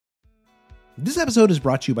This episode is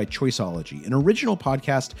brought to you by Choiceology, an original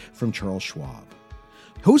podcast from Charles Schwab.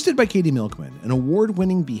 Hosted by Katie Milkman, an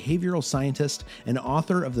award-winning behavioral scientist and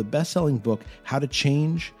author of the best-selling book, How to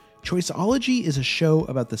Change, Choiceology is a show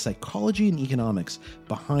about the psychology and economics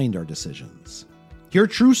behind our decisions. Hear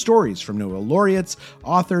true stories from Nobel laureates,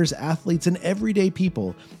 authors, athletes, and everyday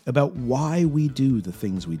people about why we do the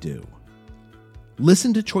things we do.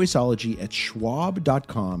 Listen to Choiceology at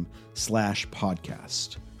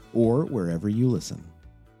schwab.com/podcast or wherever you listen.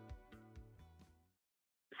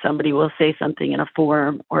 Somebody will say something in a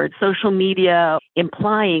forum or social media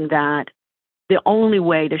implying that the only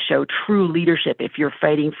way to show true leadership if you're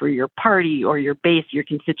fighting for your party or your base, your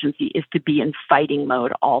constituency, is to be in fighting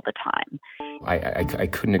mode all the time. I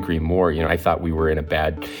couldn't agree more. I thought we were in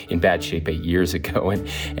bad shape 8 years ago,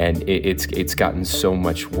 and it's gotten so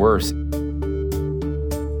much worse.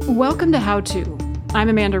 Welcome to How To. I'm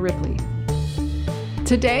Amanda Ripley.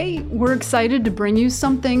 Today, we're excited to bring you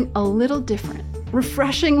something a little different,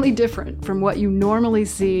 refreshingly different from what you normally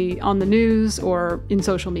see on the news or in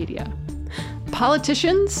social media.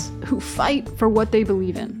 Politicians who fight for what they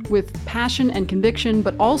believe in with passion and conviction,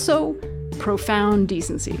 but also profound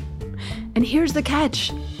decency. And here's the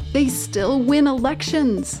catch. They still win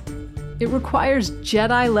elections. It requires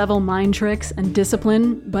Jedi-level mind tricks and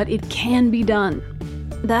discipline, but it can be done.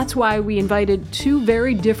 That's why we invited two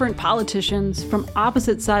very different politicians from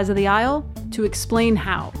opposite sides of the aisle to explain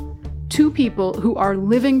how. Two people who are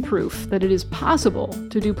living proof that it is possible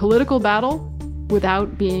to do political battle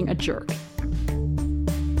without being a jerk.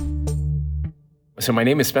 So my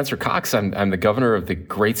name is Spencer Cox. I'm the governor of the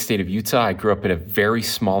great state of Utah. I grew up in a very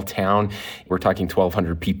small town. We're talking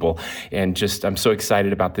 1,200 people. And I'm so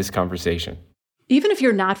excited about this conversation. Even if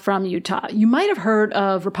you're not from Utah, you might have heard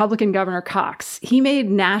of Republican Governor Cox. He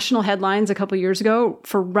made national headlines a couple years ago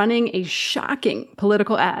for running a shocking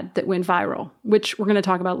political ad that went viral, which we're going to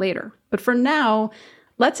talk about later. But for now,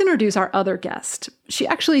 let's introduce our other guest. She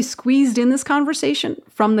actually squeezed in this conversation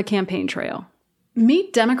from the campaign trail.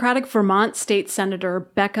 Meet Democratic Vermont State Senator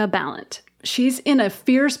Becca Balint. She's in a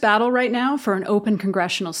fierce battle right now for an open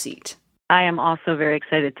congressional seat. I am also very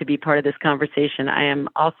excited to be part of this conversation. I am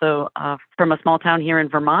also from a small town here in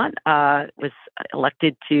Vermont, was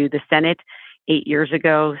elected to the Senate 8 years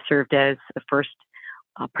ago, served as the first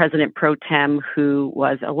president pro tem who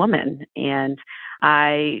was a woman. And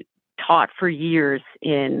I taught for years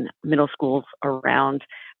in middle schools around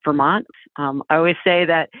Vermont. I always say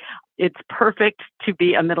that it's perfect to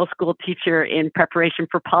be a middle school teacher in preparation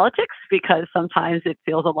for politics because sometimes it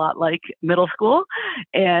feels a lot like middle school.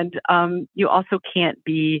 And you also can't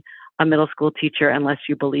be a middle school teacher unless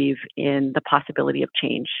you believe in the possibility of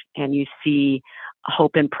change and you see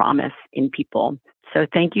hope and promise in people. So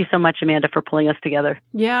thank you so much, Amanda, for pulling us together.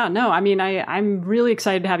 Yeah, no, I'm really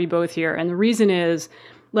excited to have you both here. And the reason is,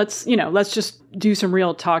 let's just do some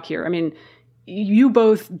real talk here. You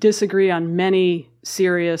both disagree on many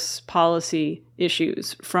serious policy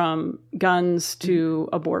issues, from guns to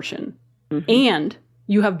abortion. Mm-hmm. And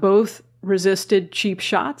you have both resisted cheap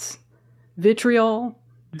shots, vitriol,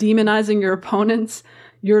 demonizing your opponents.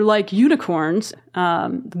 You're like unicorns.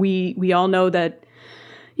 We all know that,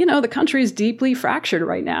 the country is deeply fractured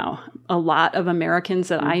right now. A lot of Americans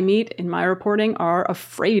that I meet in my reporting are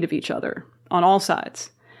afraid of each other on all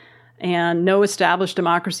sides. And no established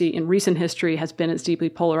democracy in recent history has been as deeply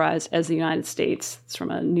polarized as the United States. It's from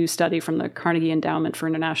a new study from the Carnegie Endowment for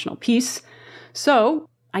International Peace. So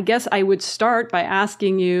I guess I would start by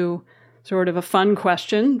asking you sort of a fun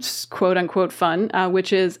question, quote unquote fun,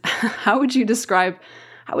 which is how would you describe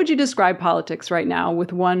politics right now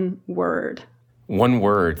with one word? One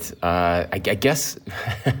word. I guess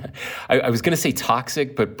I was going to say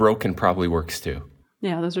toxic, but broken probably works too.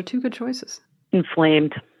 Yeah, those are two good choices.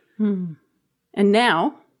 Inflamed. And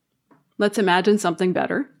now, let's imagine something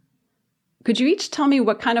better. Could you each tell me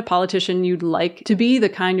what kind of politician you'd like to be, the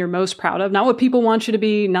kind you're most proud of? Not what people want you to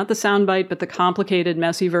be, not the soundbite, but the complicated,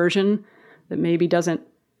 messy version that maybe doesn't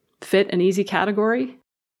fit an easy category?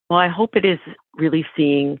 Well, I hope it is really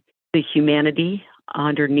seeing the humanity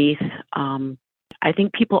underneath. I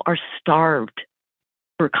think people are starved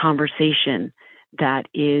for conversation that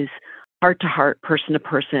is heart to heart, person to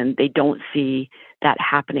person. They don't see that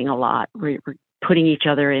happening a lot. We're putting each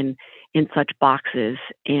other in such boxes.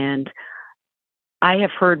 And I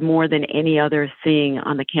have heard more than any other thing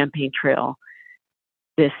on the campaign trail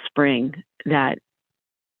this spring that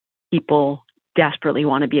people desperately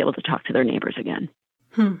want to be able to talk to their neighbors again.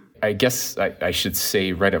 I guess I should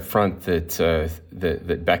say right up front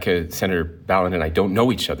that Becca, Senator Balint, and I don't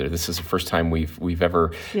know each other. This is the first time we've ever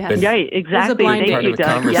been exactly. part of a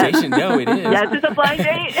conversation. Yes. No, it is. Yes, it's a blind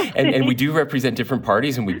date. and we do represent different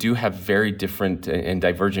parties, and we do have very different and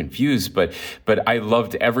divergent views. But I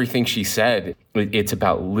loved everything she said. It's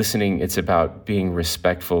about listening. It's about being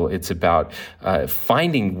respectful. It's about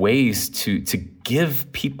finding ways to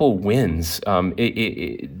give people wins.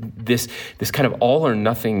 This kind of all or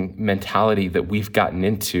nothing mentality that we've gotten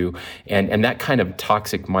into, and that kind of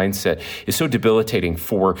toxic mindset is so debilitating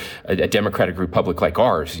for a democratic republic like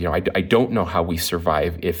ours. I don't know how we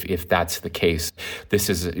survive if that's the case. This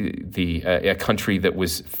is a country that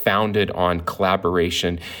was founded on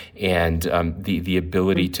collaboration and the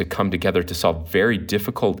ability to come together to solve very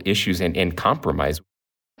difficult issues and compromise.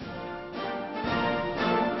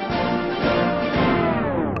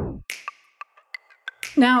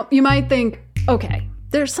 Now, you might think, okay,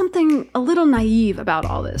 there's something a little naive about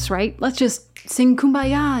all this, right? Let's just sing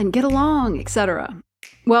Kumbaya and get along, etc.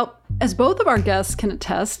 Well, as both of our guests can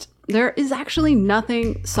attest, there is actually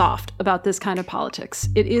nothing soft about this kind of politics.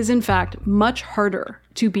 It is, in fact, much harder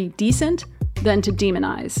to be decent than to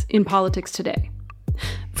demonize in politics today.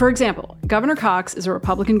 For example, Governor Cox is a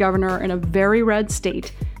Republican governor in a very red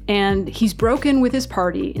state, and he's broken with his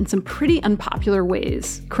party in some pretty unpopular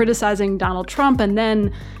ways, criticizing Donald Trump and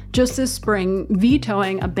then, just this spring,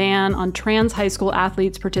 vetoing a ban on trans high school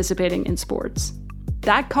athletes participating in sports.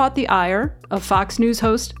 That caught the ire of Fox News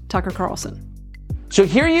host Tucker Carlson. So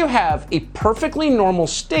here you have a perfectly normal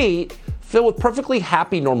state filled with perfectly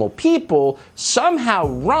happy, normal people, somehow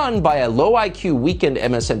run by a low IQ weekend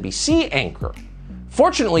MSNBC anchor.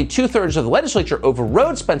 Fortunately, 2/3 of the legislature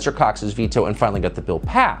overrode Spencer Cox's veto and finally got the bill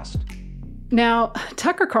passed. Now,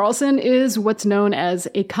 Tucker Carlson is what's known as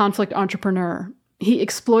a conflict entrepreneur. He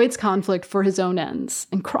exploits conflict for his own ends,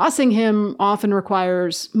 and crossing him often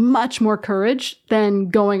requires much more courage than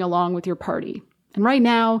going along with your party. And right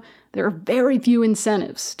now, there are very few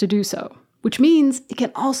incentives to do so, which means it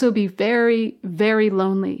can also be very, very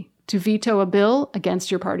lonely to veto a bill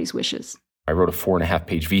against your party's wishes. I wrote a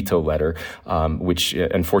 4.5-page veto letter, which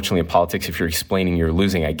unfortunately in politics, if you're explaining, you're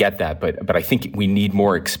losing. I get that, but I think we need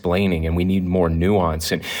more explaining and we need more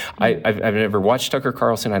nuance. And I've never watched Tucker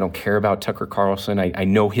Carlson. I don't care about Tucker Carlson. I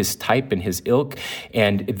know his type and his ilk,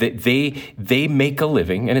 and they make a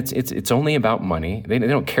living, and it's only about money. They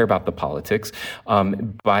don't care about the politics.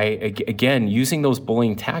 By again using those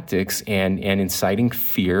bullying tactics and inciting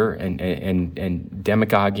fear and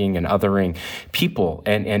demagoguing and othering people,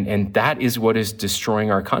 and that is what is destroying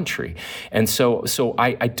our country. And so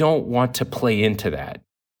I don't want to play into that.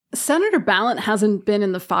 Senator Balint hasn't been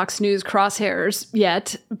in the Fox News crosshairs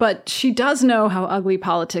yet, but she does know how ugly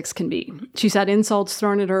politics can be. She's had insults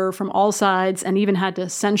thrown at her from all sides and even had to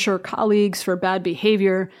censure colleagues for bad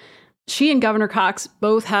behavior. She and Governor Cox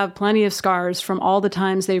both have plenty of scars from all the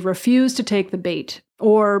times they've refused to take the bait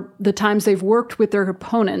or the times they've worked with their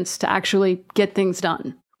opponents to actually get things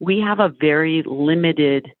done. We have a very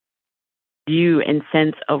limited view and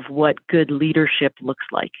sense of what good leadership looks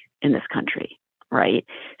like in this country, right?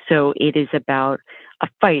 So it is about a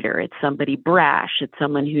fighter. It's somebody brash. It's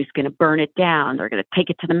someone who's going to burn it down. They're going to take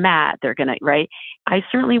it to the mat. They're going to, right? I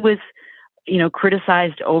certainly was,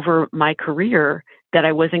 criticized over my career that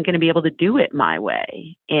I wasn't going to be able to do it my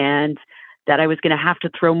way and that I was going to have to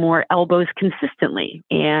throw more elbows consistently.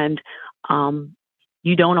 And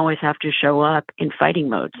you don't always have to show up in fighting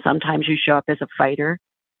mode. Sometimes you show up as a fighter.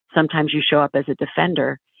 Sometimes you show up as a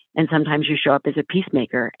defender, and sometimes you show up as a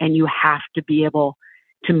peacemaker, and you have to be able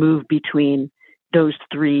to move between those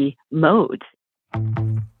three modes.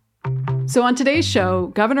 So on today's show,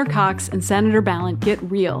 Governor Cox and Senator Balint get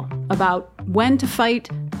real about when to fight,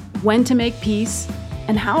 when to make peace,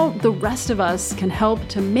 and how the rest of us can help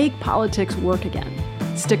to make politics work again.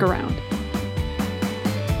 Stick around.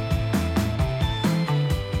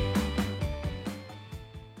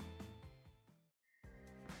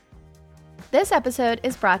 This episode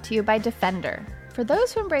is brought to you by Defender. For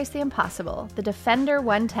those who embrace the impossible, the Defender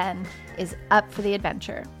 110 is up for the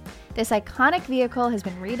adventure. This iconic vehicle has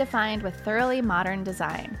been redefined with thoroughly modern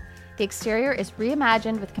design. The exterior is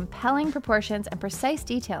reimagined with compelling proportions and precise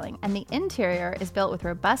detailing, and the interior is built with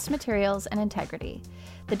robust materials and integrity.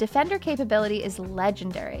 The Defender capability is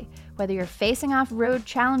legendary, whether you're facing off road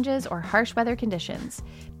challenges or harsh weather conditions.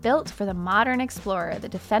 Built for the modern explorer, the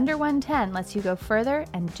Defender 110 lets you go further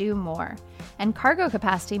and do more. And cargo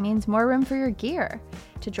capacity means more room for your gear.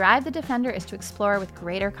 To drive the Defender is to explore with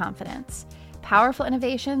greater confidence. Powerful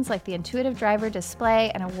innovations like the intuitive driver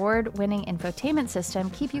display and award-winning infotainment system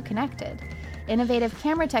keep you connected. innovative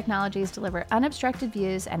camera technologies deliver unobstructed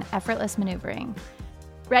views and effortless maneuvering.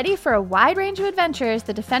 Ready for a wide range of adventures,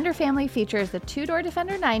 the Defender family features the two-door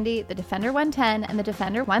Defender 90, the Defender 110, and the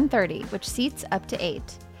Defender 130, which seats up to 8.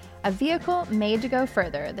 A vehicle made to go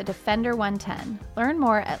further, the Defender 110. Learn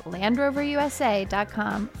more at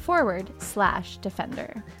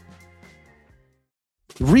LandRoverUSA.com/Defender.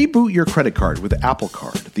 Reboot your credit card with Apple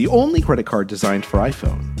Card, the only credit card designed for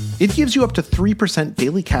iPhone. It gives you up to 3%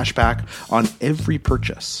 daily cash back on every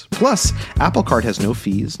purchase. Plus, Apple Card has no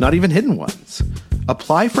fees, not even hidden ones.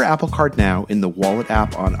 Apply for Apple Card now in the Wallet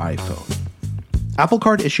app on iPhone. Apple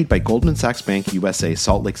Card issued by Goldman Sachs Bank USA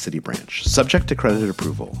Salt Lake City branch, subject to credit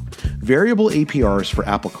approval. Variable APRs for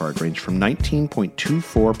Apple Card range from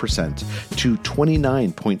 19.24% to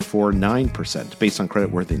 29.49% based on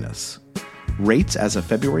creditworthiness. Rates as of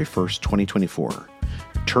February 1st, 2024.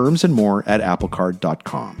 Terms and more at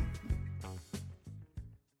applecard.com.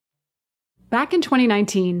 Back in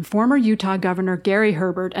 2019, former Utah Governor Gary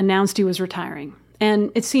Herbert announced he was retiring.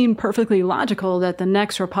 And it seemed perfectly logical that the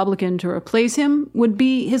next Republican to replace him would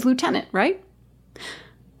be his lieutenant, right?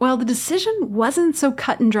 Well, the decision wasn't so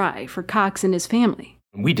cut and dry for Cox and his family.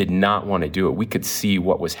 We did not want to do it. We could see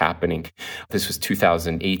what was happening. This was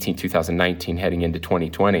 2018, 2019, heading into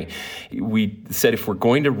 2020. We said if we're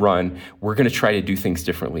going to run, we're going to try to do things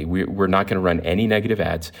differently. We're not going to run any negative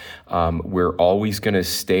ads. We're always going to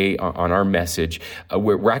stay on our message.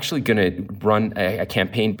 We're actually going to run a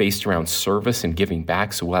campaign based around service and giving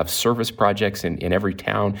back. So we'll have service projects in every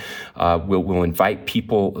town. We'll invite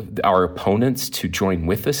people, our opponents, to join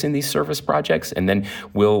with us in these service projects, and then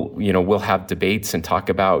we'll have debates and talk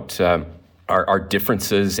about our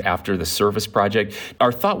differences after the service project.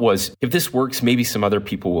 Our thought was, if this works, maybe some other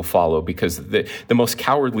people will follow, because the most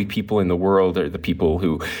cowardly people in the world are the people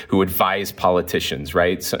who advise politicians,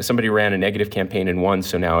 right? So somebody ran a negative campaign and won,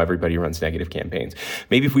 so now everybody runs negative campaigns.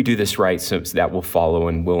 Maybe if we do this right, so that will follow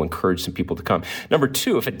and we'll encourage some people to come. Number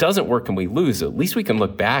two, if it doesn't work and we lose, at least we can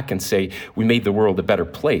look back and say we made the world a better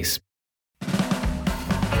place.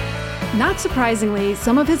 Not surprisingly,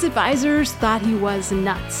 some of his advisors thought he was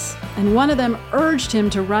nuts, and one of them urged him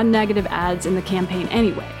to run negative ads in the campaign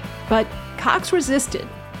anyway. But Cox resisted,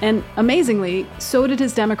 and amazingly, so did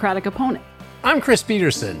his Democratic opponent. I'm Chris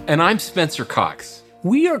Peterson. And I'm Spencer Cox.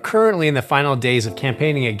 We are currently in the final days of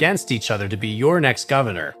campaigning against each other to be your next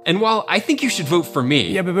governor. And while I think you should vote for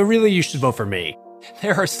me, Yeah, but really you should vote for me.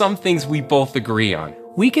 there are some things we both agree on.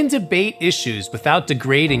 We can debate issues without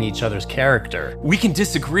degrading each other's character. We can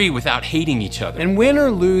disagree without hating each other. And win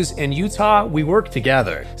or lose in Utah, we work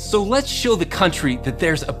together. So let's show the country that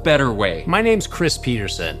there's a better way. My name's Chris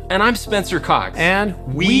Peterson. And I'm Spencer Cox. And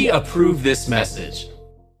we approve this message.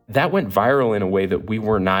 That went viral in a way that we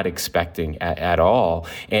were not expecting at all.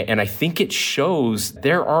 And I think it shows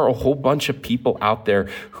there are a whole bunch of people out there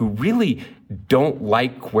who really don't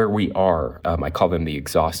like where we are. I call them the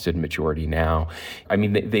exhausted majority now. I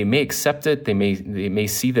mean, they may accept it. They may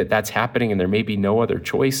see that that's happening and there may be no other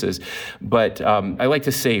choices. But I like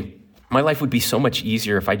to say, my life would be so much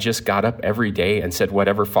easier if I just got up every day and said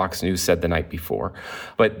whatever Fox News said the night before.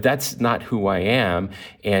 But that's not who I am.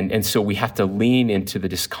 And so we have to lean into the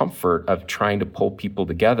discomfort of trying to pull people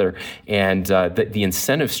together. And the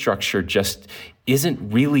incentive structure just isn't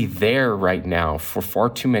really there right now for far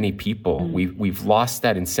too many people. We've lost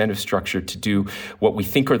that incentive structure to do what we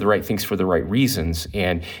think are the right things for the right reasons,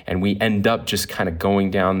 and we end up just kind of going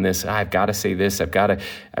down this, I've got to say this, I've got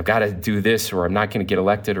to do this, or I'm not going to get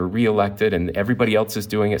elected or reelected, and everybody else is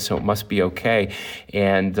doing it, so it must be okay.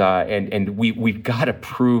 And we've got to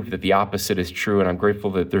prove that the opposite is true, and I'm grateful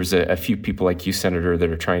that there's a few people like you, Senator, that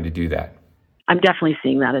are trying to do that. I'm definitely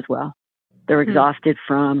seeing that as well. They're exhausted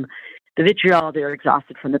from the vitriol. They're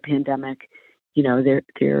exhausted from the pandemic. You know, they're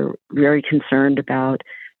very concerned about,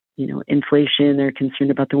 inflation. They're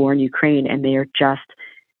concerned about the war in Ukraine, and they are just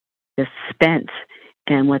spent.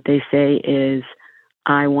 And what they say is,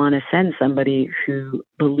 I want to send somebody who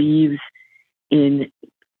believes in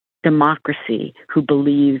democracy, who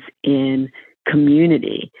believes in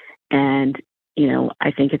community. And,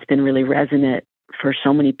 I think it's been really resonant for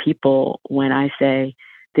so many people when I say,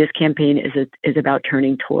 this campaign is about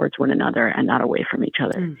turning towards one another and not away from each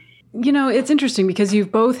other. It's interesting because you've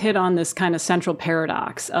both hit on this kind of central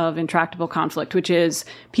paradox of intractable conflict, which is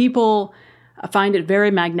people find it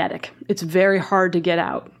very magnetic. It's very hard to get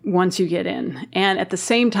out once you get in. And at the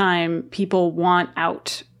same time, people want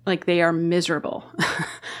out, like they are miserable.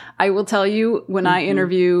 I will tell you, when I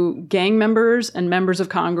interview gang members and members of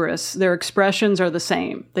Congress, their expressions are the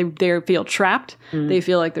same. They feel trapped. They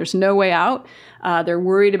feel like there's no way out. They're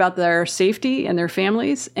worried about their safety and their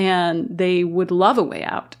families, and they would love a way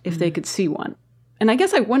out if they could see one. And I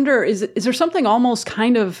guess I wonder, is there something almost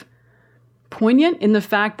kind of poignant in the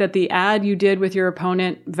fact that the ad you did with your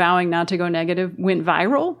opponent vowing not to go negative went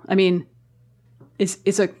viral? I mean,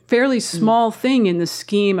 it's a fairly small thing in the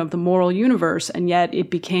scheme of the moral universe, and yet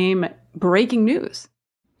it became breaking news.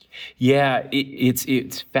 Yeah,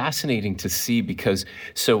 it's fascinating to see because,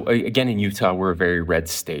 so again, in Utah, we're a very red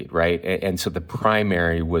state, right? And so the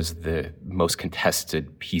primary was the most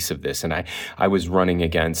contested piece of this. And I was running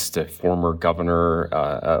against a former governor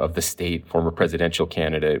of the state, former presidential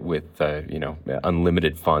candidate with,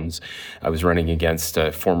 unlimited funds. I was running against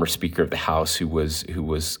a former Speaker of the House who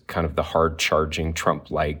was kind of the hard-charging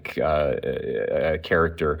Trump-like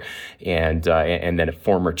character, and then a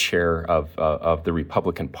former chair of the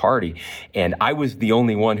Republican Party. And I was the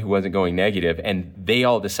only one who wasn't going negative, and they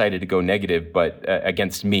all decided to go negative, but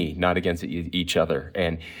against me, not against each other.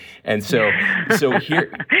 And so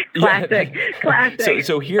here, classic.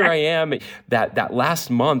 So here I am. That last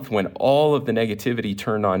month when all of the negativity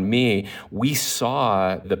turned on me, we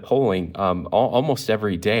saw the polling almost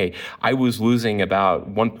every day. I was losing about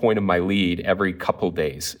 1 point of my lead every couple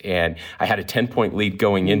days, and I had a 10-point lead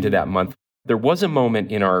going into that month. There was a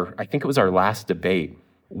moment in I think it was our last debate,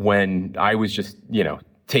 when I was just,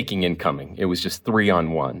 taking incoming. It was just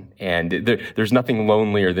 3-on-1. And there's nothing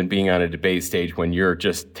lonelier than being on a debate stage when you're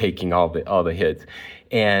just taking all the hits.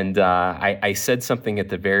 And I said something at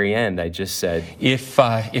the very end. I just said, If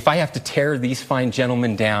I have to tear these fine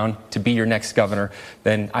gentlemen down to be your next governor,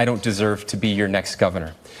 then I don't deserve to be your next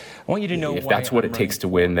governor. I want you to know if that's what it takes to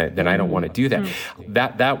win, then I don't want to do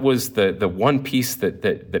that. That was the one piece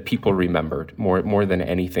that people remembered more than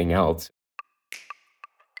anything else.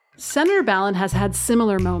 Senator Balint has had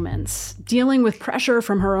similar moments, dealing with pressure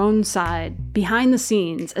from her own side, behind the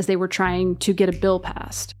scenes, as they were trying to get a bill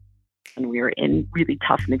passed. And we were in really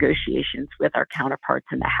tough negotiations with our counterparts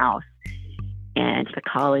in the House. And the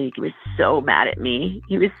colleague was so mad at me.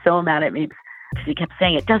 He was so mad at me because he kept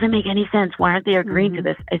saying, it doesn't make any sense. Why aren't they agreeing to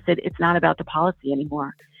this? I said, it's not about the policy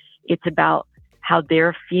anymore. It's about how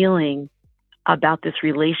they're feeling about this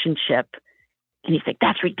relationship. And he's like,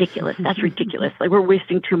 that's ridiculous. That's ridiculous. Like, we're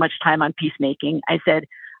wasting too much time on peacemaking. I said,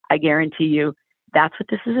 I guarantee you that's what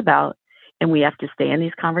this is about. And we have to stay in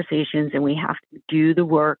these conversations, and we have to do the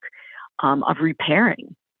work of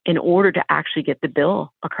repairing in order to actually get the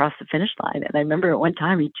bill across the finish line. And I remember at one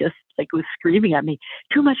time he just was screaming at me,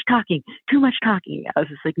 too much talking. I was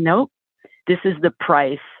just like, nope, this is the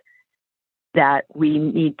price that we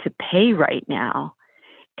need to pay right now.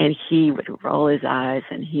 And he would roll his eyes,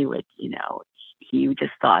 and he would, he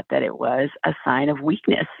just thought that it was a sign of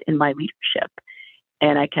weakness in my leadership.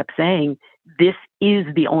 And I kept saying, this is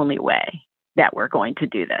the only way that we're going to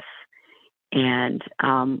do this. And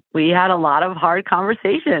we had a lot of hard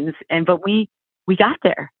conversations, but we got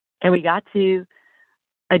there, and we got to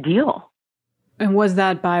a deal. And was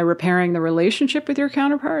that by repairing the relationship with your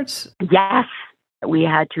counterparts? Yes. We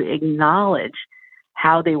had to acknowledge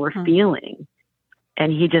how they were feeling.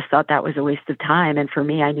 And he just thought that was a waste of time. And for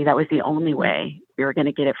me, I knew that was the only way we were going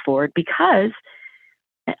to get it forward, because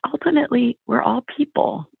ultimately we're all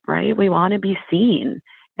people, right? We want to be seen,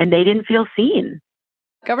 and they didn't feel seen.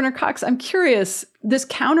 Governor Cox, I'm curious, this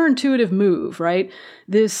counterintuitive move, right?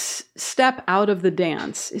 This step out of the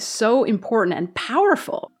dance is so important and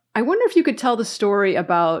powerful. I wonder if you could tell the story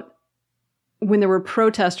about when there were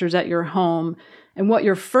protesters at your home and what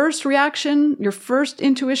your first reaction, your first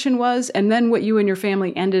intuition was, and then what you and your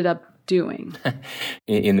family ended up doing.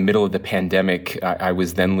 In the middle of the pandemic, I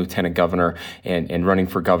was then lieutenant governor and running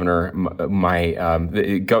for governor.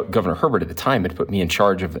 Governor Herbert at the time had put me in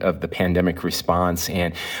charge of the pandemic response,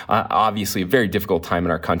 and obviously a very difficult time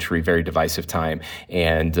in our country, very divisive time.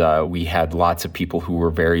 And we had lots of people who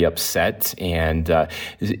were very upset and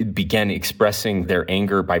began expressing their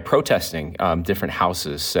anger by protesting different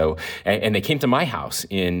houses. So, and they came to my house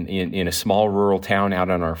in a small rural town out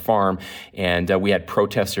on our farm, and we had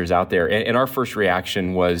protesters out there. And our first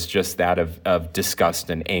reaction was just that of disgust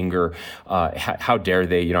and anger. How dare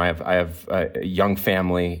they? I have a young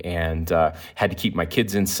family, and had to keep my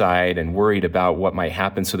kids inside and worried about what might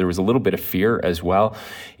happen. So there was a little bit of fear as well.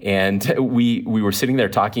 And we were sitting there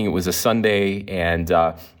talking. It was a Sunday, and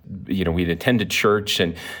we'd attended church,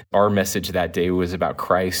 and our message that day was about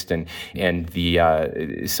Christ and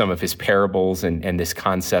the some of his parables and this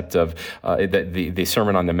concept of the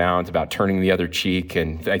Sermon on the Mount about turning the other cheek.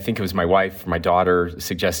 And I think it was my wife, my daughter,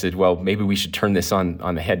 suggested, well, maybe we should turn this on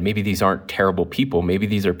the head. Maybe these aren't terrible people. Maybe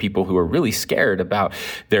these are people who are really scared about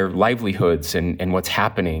their livelihoods and what's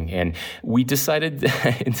happening. And we decided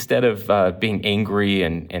instead of being angry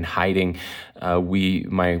and hiding,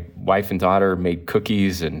 my wife and daughter made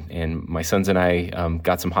cookies, and my sons and I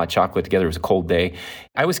got some hot chocolate together. It was a cold day.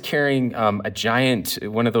 I was carrying a giant,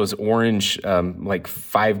 one of those orange,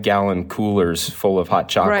 5-gallon coolers full of hot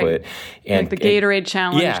chocolate. Right. And like the Gatorade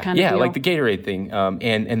challenge kind of deal. Yeah, like the Gatorade thing.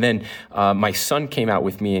 And then my son came out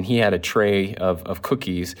with me, and he had a tray of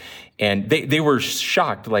cookies. And they were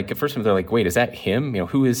shocked. Like at first, they're like, "Wait, is that him?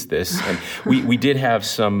 Who is this?" And we did have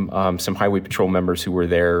some highway patrol members who were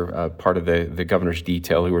there, part of the governor's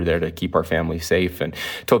detail, who were there to keep our family safe. And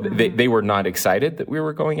they were not excited that we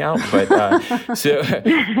were going out, but so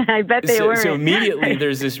I bet they were. So immediately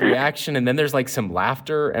there's this reaction, and then there's like some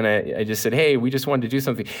laughter, and I just said, "Hey, we just wanted to do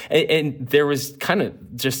something," and there was kind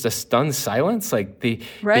of just a stunned silence. Like they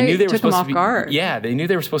knew they were supposed to be guard. Yeah, they knew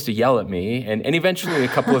they were supposed to yell at me, and eventually a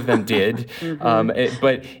couple of them did.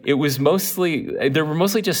 But it was there were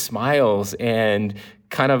mostly just smiles and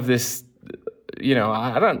kind of this,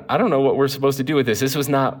 I don't know what we're supposed to do with this. This was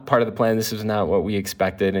not part of the plan. This was not what we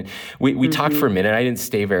expected. And we talked for a minute. I didn't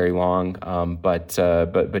stay very long, but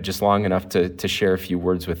just long enough to share a few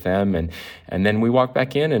words with them. And then we walked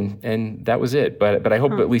back in, and that was it. But I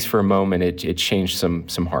hope at least for a moment it changed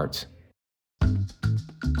some hearts.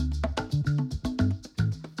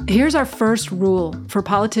 Here's our first rule for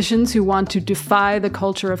politicians who want to defy the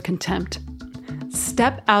culture of contempt.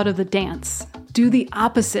 Step out of the dance. Do the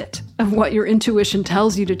opposite of what your intuition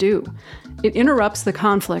tells you to do. It interrupts the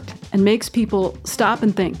conflict and makes people stop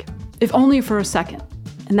and think, if only for a second.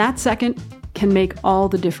 And that second can make all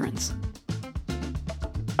the difference.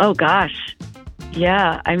 Oh, gosh.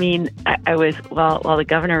 Yeah. I mean, I was, while the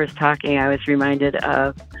governor was talking, I was reminded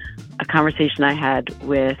of a conversation I had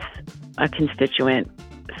with a constituent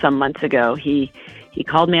some months ago. He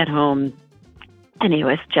called me at home, and he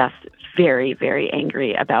was just very, very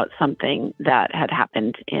angry about something that had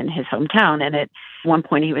happened in his hometown. And at one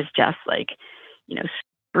point he was just like,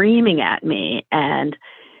 screaming at me. And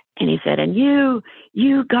he said, "And you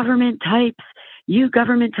government types,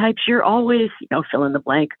 you're always, fill in the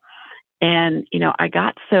blank." And, I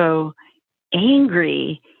got so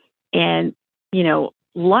angry, and,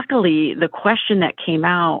 luckily, the question that came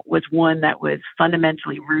out was one that was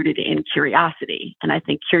fundamentally rooted in curiosity. And I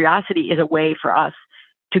think curiosity is a way for us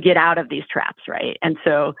to get out of these traps, right? And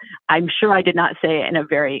so I'm sure I did not say it in a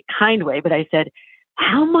very kind way, but I said,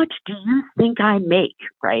 "How much do you think I make?"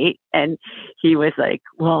 Right? And he was like,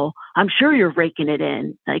 "Well, I'm sure you're raking it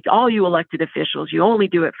in. Like all you elected officials, you only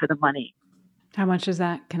do it for the money." How much is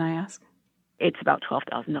that? Can I ask? It's about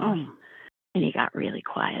 $12,000. Oh. And he got really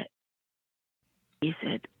quiet. He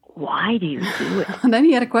said, "Why do you do it?" And then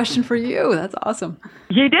he had a question for you. That's awesome.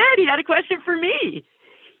 He did. He had a question for me.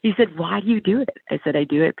 He said, "Why do you do it?" I said, "I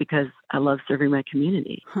do it because I love serving my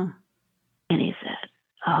community." Huh. And he said,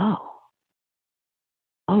 Oh,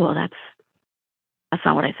 well, that's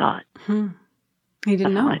not what I thought. He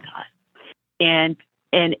didn't know. That's not what I thought.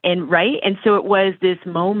 And right. And so it was this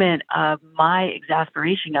moment of my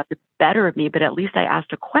exasperation got the better of me, but at least I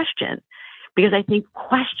asked a question, because I think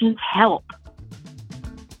questions help.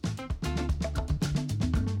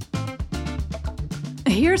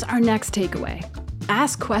 Here's our next takeaway.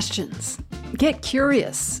 Ask questions. Get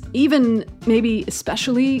curious, even maybe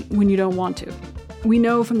especially when you don't want to. We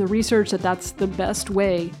know from the research that that's the best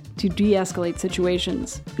way to de-escalate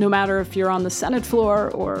situations, no matter if you're on the Senate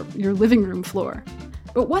floor or your living room floor.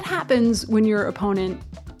 But what happens when your opponent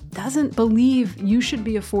doesn't believe you should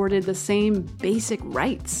be afforded the same basic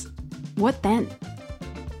rights? What then?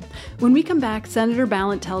 When we come back, Senator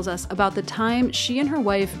Balint tells us about the time she and her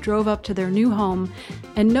wife drove up to their new home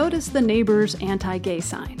and noticed the neighbor's anti-gay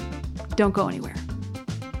sign. Don't go anywhere.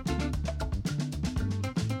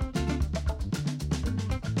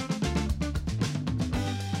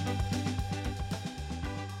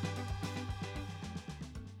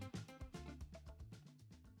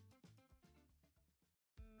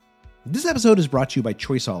 This episode is brought to you by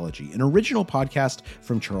Choiceology, an original podcast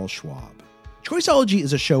from Charles Schwab. Choiceology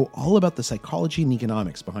is a show all about the psychology and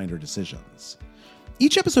economics behind our decisions.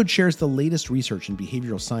 Each episode shares the latest research in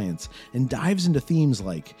behavioral science and dives into themes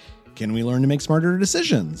like, can we learn to make smarter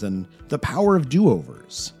decisions, and the power of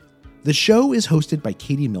do-overs. The show is hosted by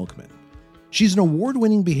Katie Milkman. She's an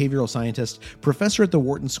award-winning behavioral scientist, professor at the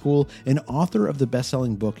Wharton School, and author of the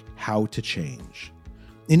best-selling book, How to Change.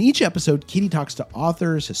 In each episode, Katie talks to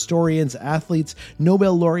authors, historians, athletes,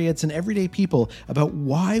 Nobel laureates, and everyday people about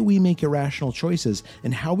why we make irrational choices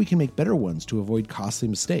and how we can make better ones to avoid costly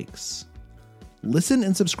mistakes. Listen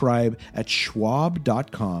and subscribe at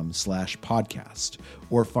schwab.com/podcast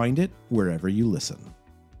or find it wherever you listen.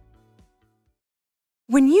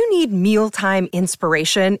 When you need mealtime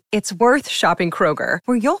inspiration, it's worth shopping Kroger,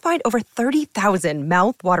 where you'll find over 30,000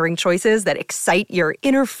 mouth-watering choices that excite your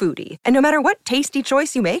inner foodie. And no matter what tasty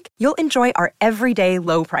choice you make, you'll enjoy our everyday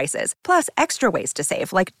low prices, plus extra ways to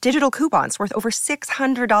save, like digital coupons worth over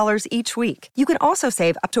 $600 each week. You can also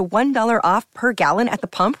save up to $1 off per gallon at the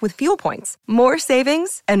pump with fuel points. More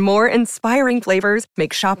savings and more inspiring flavors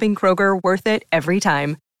make shopping Kroger worth it every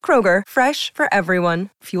time. Kroger, fresh for everyone.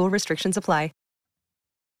 Fuel restrictions apply.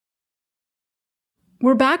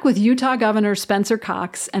 We're back with Utah Governor Spencer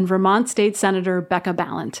Cox and Vermont State Senator Becca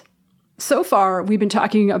Balint. So far, we've been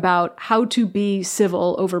talking about how to be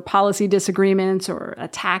civil over policy disagreements or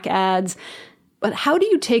attack ads. But how do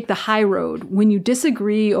you take the high road when you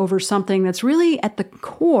disagree over something that's really at the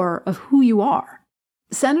core of who you are?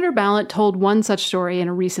 Senator Balint told one such story in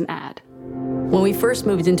a recent ad. When we first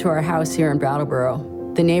moved into our house here in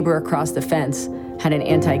Brattleboro, the neighbor across the fence had an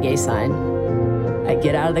anti-gay sign. I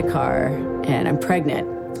get out of the car and I'm pregnant.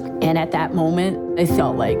 And at that moment, I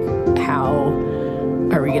felt like, how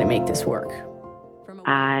are we going to make this work?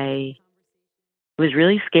 I was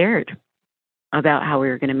really scared about how we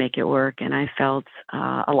were going to make it work. And I felt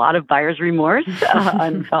a lot of buyer's remorse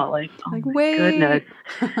and felt like, oh like, my wait. goodness.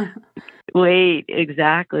 Wait,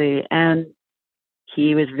 exactly. And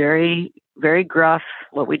he was very, very gruff,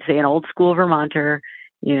 what we'd say an old school Vermonter,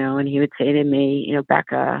 and he would say to me,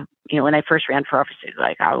 Becca, when I first ran for office, he was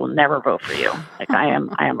like, I will never vote for you. Like, I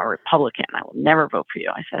am a Republican. I will never vote for you.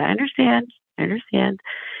 I said, I understand.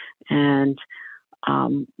 And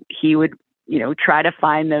he would, try to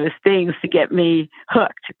find those things to get me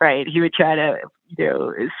hooked, right? He would try to,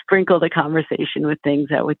 sprinkle the conversation with things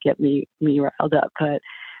that would get me riled up, but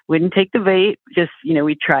wouldn't take the bait. Just,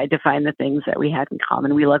 we tried to find the things that we had in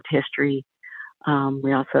common. We loved history.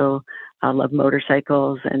 We also loved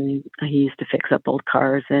motorcycles, and he used to fix up old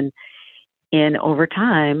cars. And over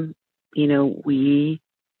time, we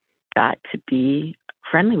got to be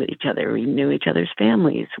friendly with each other. We knew each other's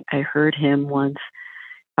families. I heard him once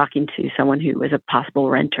talking to someone who was a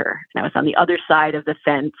possible renter. And I was on the other side of the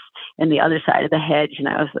fence and the other side of the hedge. And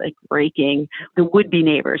I was like raking the would-be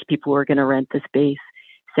neighbors, people who were going to rent the space,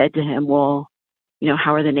 said to him, well,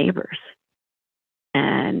 how are the neighbors?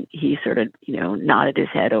 And he sort of, nodded his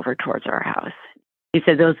head over towards our house. He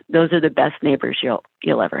said, those are the best neighbors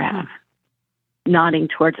you'll ever have. Nodding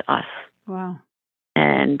towards us. Wow.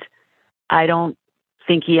 And I don't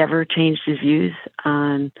think he ever changed his views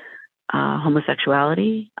on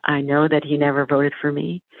homosexuality. I know that he never voted for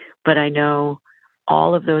me, but I know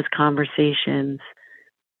all of those conversations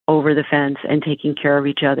over the fence and taking care of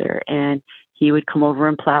each other. And he would come over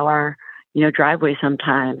and plow our driveway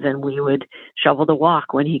sometimes, and we would shovel the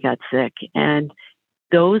walk when he got sick. And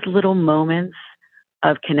those little moments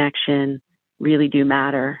of connection really do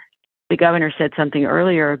matter. The governor said something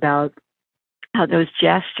earlier about how those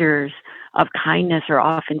gestures of kindness are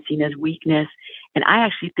often seen as weakness. And I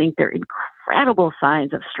actually think they're incredible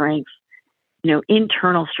signs of strength,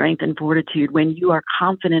 internal strength and fortitude, when you are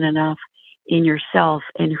confident enough in yourself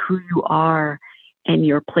and who you are and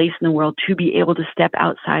your place in the world to be able to step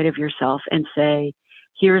outside of yourself and say,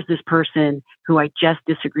 here's this person who I just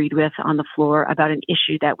disagreed with on the floor about an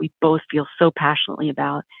issue that we both feel so passionately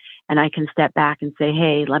about. And I can step back and say,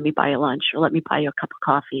 hey, let me buy you lunch, or let me buy you a cup of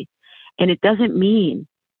coffee. And it doesn't mean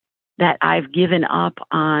that I've given up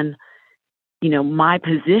on, my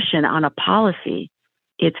position on a policy.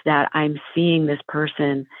 It's that I'm seeing this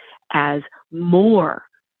person as more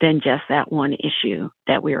than just that one issue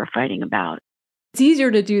that we are fighting about. It's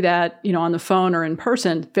easier to do that, on the phone or in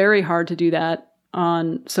person. Very hard to do that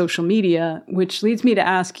on social media, which leads me to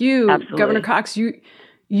ask you, Absolutely. Governor Cox,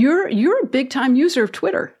 you're a big time user of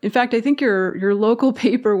Twitter. In fact, I think your local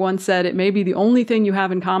paper once said it may be the only thing you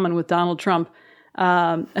have in common with Donald Trump.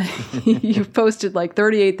 You've posted like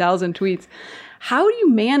 38,000 tweets. How do you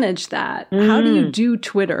manage that? How do you do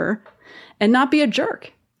Twitter and not be a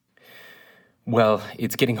jerk? Well,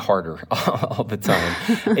 it's getting harder all the time.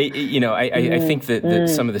 I think that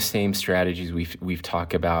some of the same strategies we've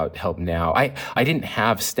talked about help now. I didn't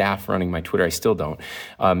have staff running my Twitter. I still don't.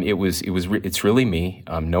 It's really me.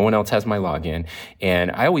 No one else has my login.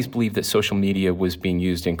 And I always believed that social media was being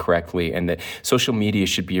used incorrectly, and that social media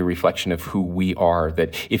should be a reflection of who we are.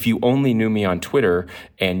 That if you only knew me on Twitter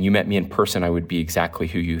and you met me in person, I would be exactly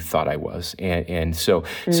who you thought I was. And so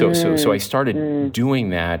I started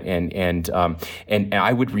doing that, and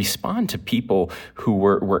I would respond to people who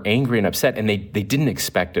were angry and upset, and they didn't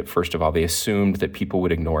expect it. First of all, they assumed that people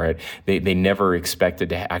would ignore it. They never expected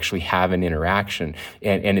to actually have an interaction,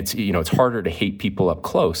 and it's harder to hate people up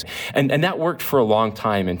close, and that worked for a long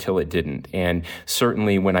time until it didn't. And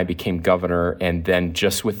certainly when I became governor, and then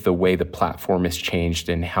just with the way the platform has changed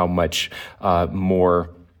and how much more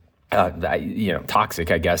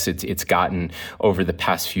toxic, I guess it's gotten over the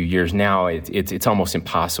past few years. Now it's almost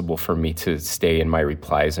impossible for me to stay in my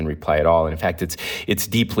replies and reply at all. And in fact, it's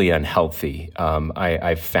deeply unhealthy.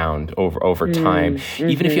 I've found over time,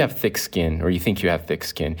 even if you have thick skin or you think you have thick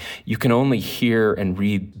skin, you can only hear and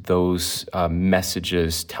read those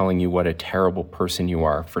messages telling you what a terrible person you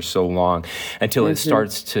are for so long until it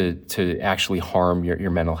starts to actually harm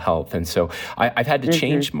your mental health. And so I've had to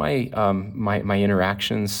change my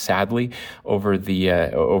interactions. Sadly, over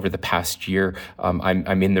the past year,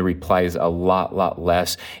 I'm in the replies a lot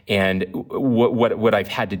less. And what I've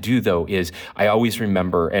had to do though is I always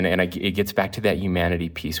remember, and it gets back to that humanity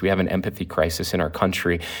piece. We have an empathy crisis in our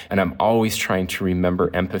country, and I'm always trying to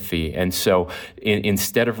remember empathy. And so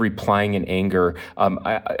instead of replying in anger,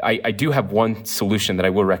 I do have one solution that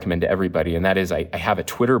I will recommend to everybody, and that is I have a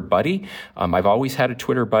Twitter buddy. I've always had a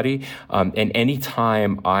Twitter buddy, and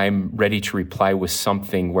anytime I'm ready to reply with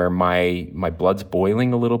something where my blood's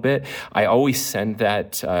boiling a little bit, I always send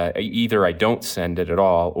that, either I don't send it at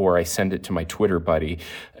all, or I send it to my Twitter buddy,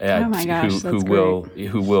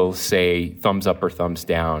 who will say thumbs up or thumbs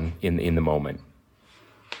down in the moment.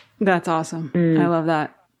 That's awesome. I love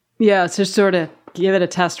that. Yeah, it's just sort of give it a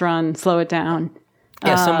test run, slow it down.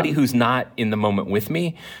 Yeah, somebody who's not in the moment with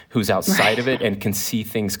me, who's outside of it and can see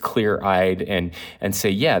things clear-eyed and say,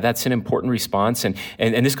 yeah, that's an important response. And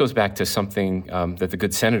this goes back to something that the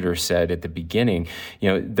good senator said at the beginning.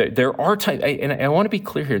 There are times, and I want to be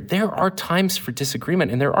clear here, there are times for disagreement,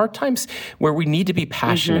 and there are times where we need to be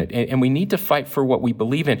passionate and we need to fight for what we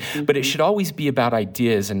believe in. But it should always be about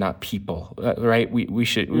ideas and not people, right? We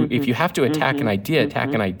should, if you have to attack an idea,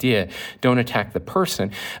 attack an idea. Don't attack the person.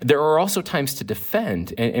 There are also times to defend.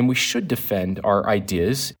 And we should defend our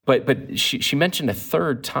ideas. But she mentioned a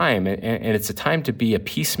third time, and it's a time to be a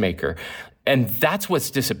peacemaker. And that's what's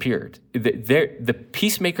disappeared. The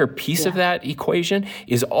peacemaker piece of that equation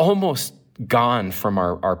is almost gone from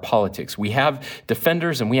our politics. We have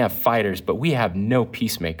defenders and we have fighters, but we have no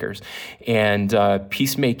peacemakers. And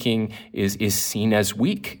peacemaking is seen as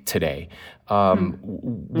weak today.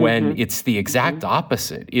 When it's the exact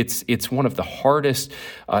opposite. It's one of the hardest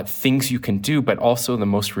things you can do, but also the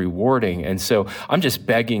most rewarding. And so I'm just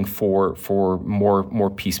begging for more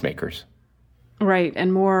peacemakers. Right,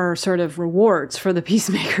 and more sort of rewards for the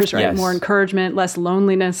peacemakers, right? Yes. More encouragement, less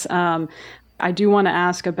loneliness. I do want to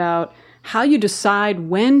ask about how you decide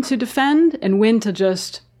when to defend and when to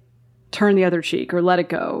just turn the other cheek or let it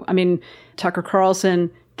go. I mean, Tucker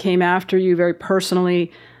Carlson came after you very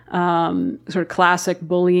personally. Sort of classic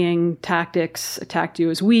bullying tactics, attacked you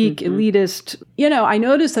as weak, elitist. I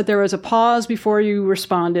noticed that there was a pause before you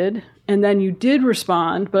responded, and then you did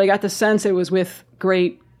respond, but I got the sense it was with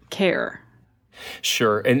great care.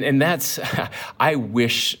 Sure. And that's, I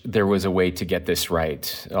wish there was a way to get this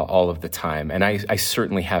right all of the time. And I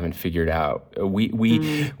certainly haven't figured out.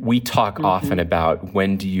 We talk often about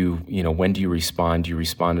when do you respond? Do you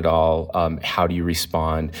respond at all? How do you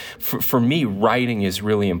respond? For me, writing is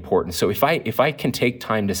really important. So if I can take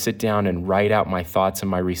time to sit down and write out my thoughts and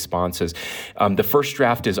my responses, the first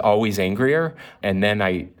draft is always angrier. And then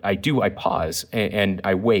I pause and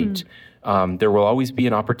I wait. There will always be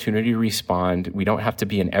an opportunity to respond. We don't have to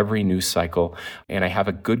be in every news cycle. And I have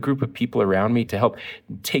a good group of people around me to help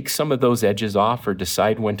take some of those edges off or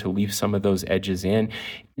decide when to leave some of those edges in.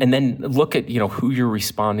 And then look at, who you're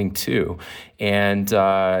responding to. And,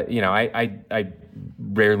 I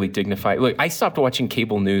rarely dignified. Look, I stopped watching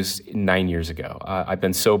cable news 9 years ago. I've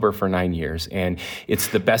been sober for 9 years, and it's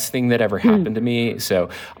the best thing that ever happened to me. So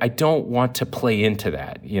I don't want to play into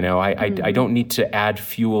that. I don't need to add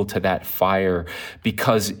fuel to that fire,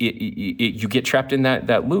 because you get trapped in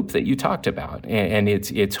that loop that you talked about, and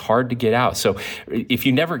it's hard to get out. So if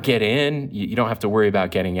you never get in, you don't have to worry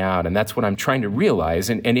about getting out, and that's what I'm trying to realize.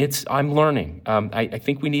 And I'm learning. I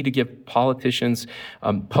think we need to give politicians,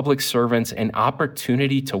 public servants, an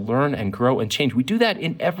opportunity to learn and grow and change. We do that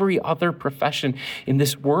in every other profession in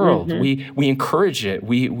this world. We encourage it.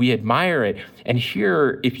 We admire it. And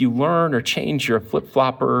here, if you learn or change, you're a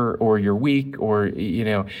flip-flopper or you're weak, or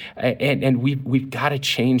and we've got to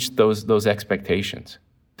change those expectations.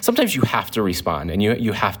 Sometimes you have to respond and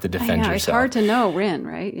you have to defend yourself. It's hard to know, Rin,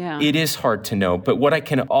 right? Yeah. It is hard to know. But what I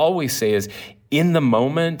can always say is, in the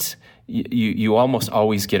moment, you almost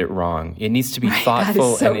always get it wrong. It needs to be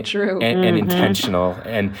thoughtful and intentional.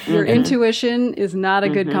 And your intuition is not a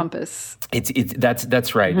good compass.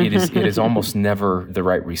 That's right. It is almost never the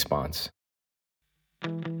right response.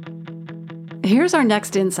 Here's our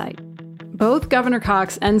next insight. Both Governor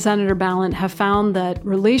Cox and Senator Balint have found that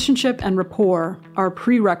relationship and rapport are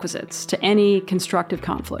prerequisites to any constructive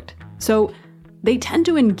conflict. So they tend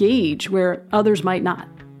to engage where others might not,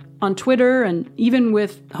 on Twitter and even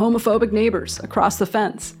with homophobic neighbors across the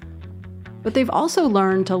fence. But they've also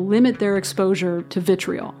learned to limit their exposure to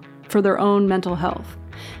vitriol for their own mental health,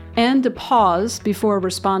 and to pause before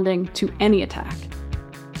responding to any attack.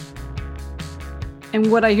 And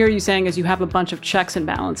what I hear you saying is you have a bunch of checks and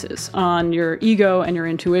balances on your ego and your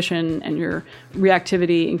intuition and your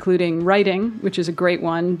reactivity, including writing, which is a great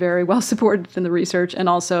one, very well supported in the research, and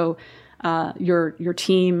also your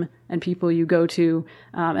team and people you go to,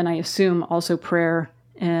 and I assume also prayer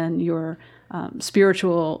and your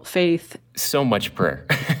spiritual faith. So much prayer.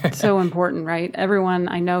 So important, right? Everyone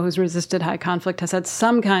I know who's resisted high conflict has had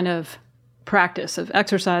some kind of practice of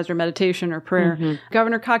exercise or meditation or prayer.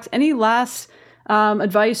 Governor Cox, any last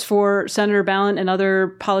advice for Senator Balint and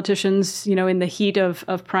other politicians, in the heat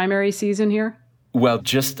of primary season here? Well,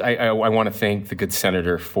 I want to thank the good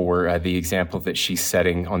senator for the example that she's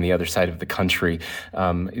setting on the other side of the country.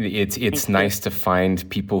 It's nice to find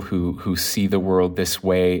people who see the world this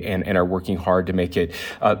way and are working hard to make it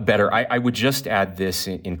better. I would just add this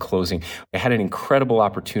in closing. I had an incredible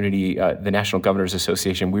opportunity, the National Governors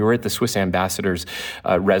Association. We were at the Swiss ambassador's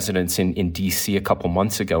residence in D.C. a couple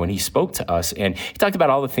months ago, and he spoke to us, and he talked about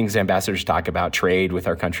all the things ambassadors talk about, trade with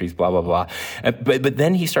our countries, blah, blah, blah. But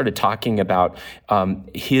then he started talking about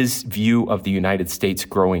his view of the United States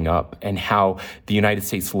growing up, and how the United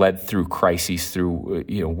States led through crises, through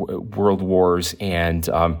world wars and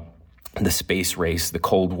the space race, the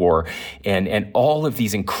Cold War, and all of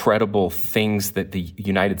these incredible things that the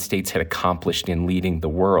United States had accomplished in leading the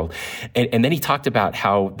world. And then he talked about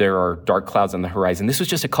how there are dark clouds on the horizon. This was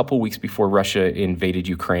just a couple weeks before Russia invaded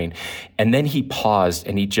Ukraine. And then he paused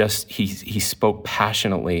and he spoke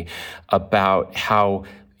passionately about how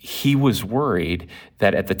he was worried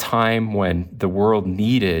that at the time when the world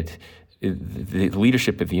needed the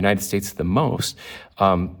leadership of the United States the most,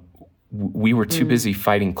 we were too busy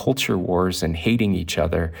fighting culture wars and hating each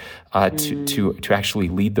other to actually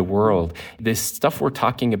lead the world. This stuff we're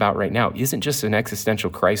talking about right now isn't just an existential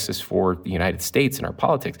crisis for the United States and our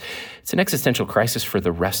politics. It's an existential crisis for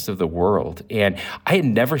the rest of the world. And I had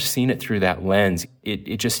never seen it through that lens.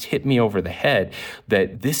 It just hit me over the head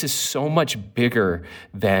that this is so much bigger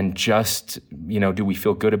than just, do we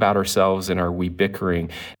feel good about ourselves and are we bickering?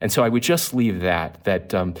 And so I would just leave that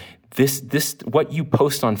this what you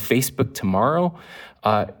post on Facebook tomorrow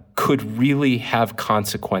could really have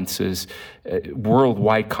consequences,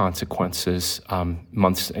 worldwide consequences,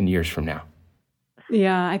 months and years from now.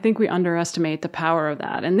 Yeah, I think we underestimate the power of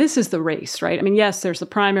that. And this is the race, right? I mean, yes, there's the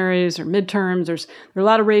primaries or midterms. There are a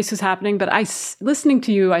lot of races happening. But listening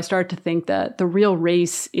to you, I start to think that the real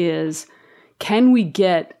race is, can we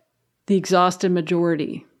get the exhausted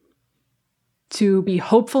majority to be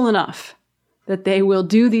hopeful enough that they will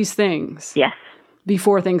do these things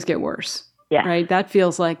before things get worse? Yes. Right? That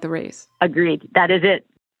feels like the race. Agreed. That is it.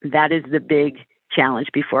 That is the big challenge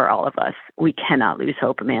before all of us. We cannot lose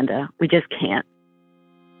hope, Amanda. We just can't.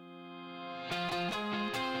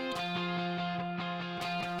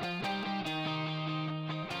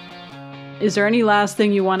 Is there any last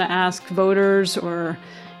thing you want to ask voters or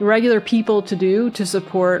regular people to do to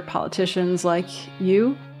support politicians like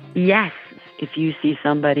you? Yes. If you see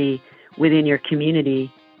somebody within your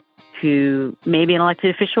community who may be an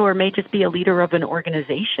elected official or may just be a leader of an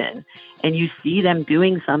organization, and you see them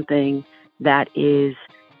doing something that is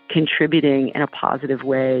contributing in a positive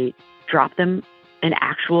way, drop them an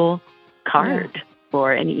actual card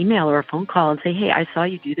or an email or a phone call and say, hey, I saw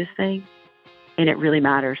you do this thing and it really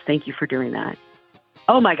matters. Thank you for doing that.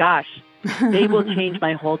 Oh my gosh, they will change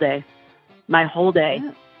my whole day. My whole day.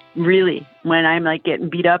 Yeah. Really, when I'm like getting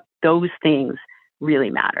beat up, those things really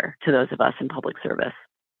matter to those of us in public service.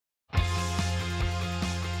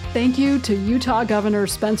 Thank you to Utah Governor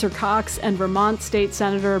Spencer Cox and Vermont State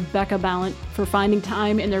Senator Becca Balint for finding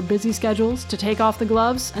time in their busy schedules to take off the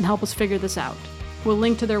gloves and help us figure this out. We'll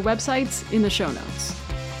link to their websites in the show notes.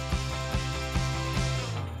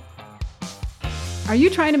 Are you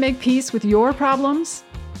trying to make peace with your problems?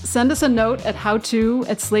 Send us a note at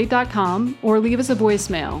howto@slate.com or leave us a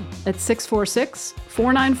voicemail at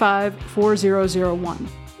 646-495-4001.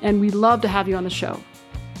 And we'd love to have you on the show.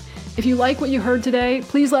 If you like what you heard today,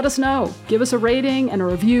 please let us know. Give us a rating and a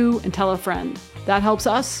review and tell a friend. That helps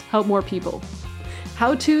us help more people.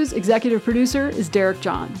 How To's executive producer is Derek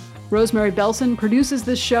John. Rosemary Belson produces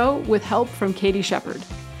this show with help from Katie Shepard.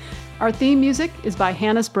 Our theme music is by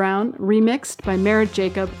Hannes Brown, remixed by Merritt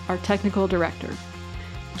Jacob, our technical director.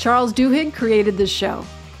 Charles Duhigg created this show.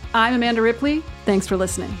 I'm Amanda Ripley. Thanks for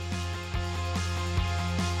listening.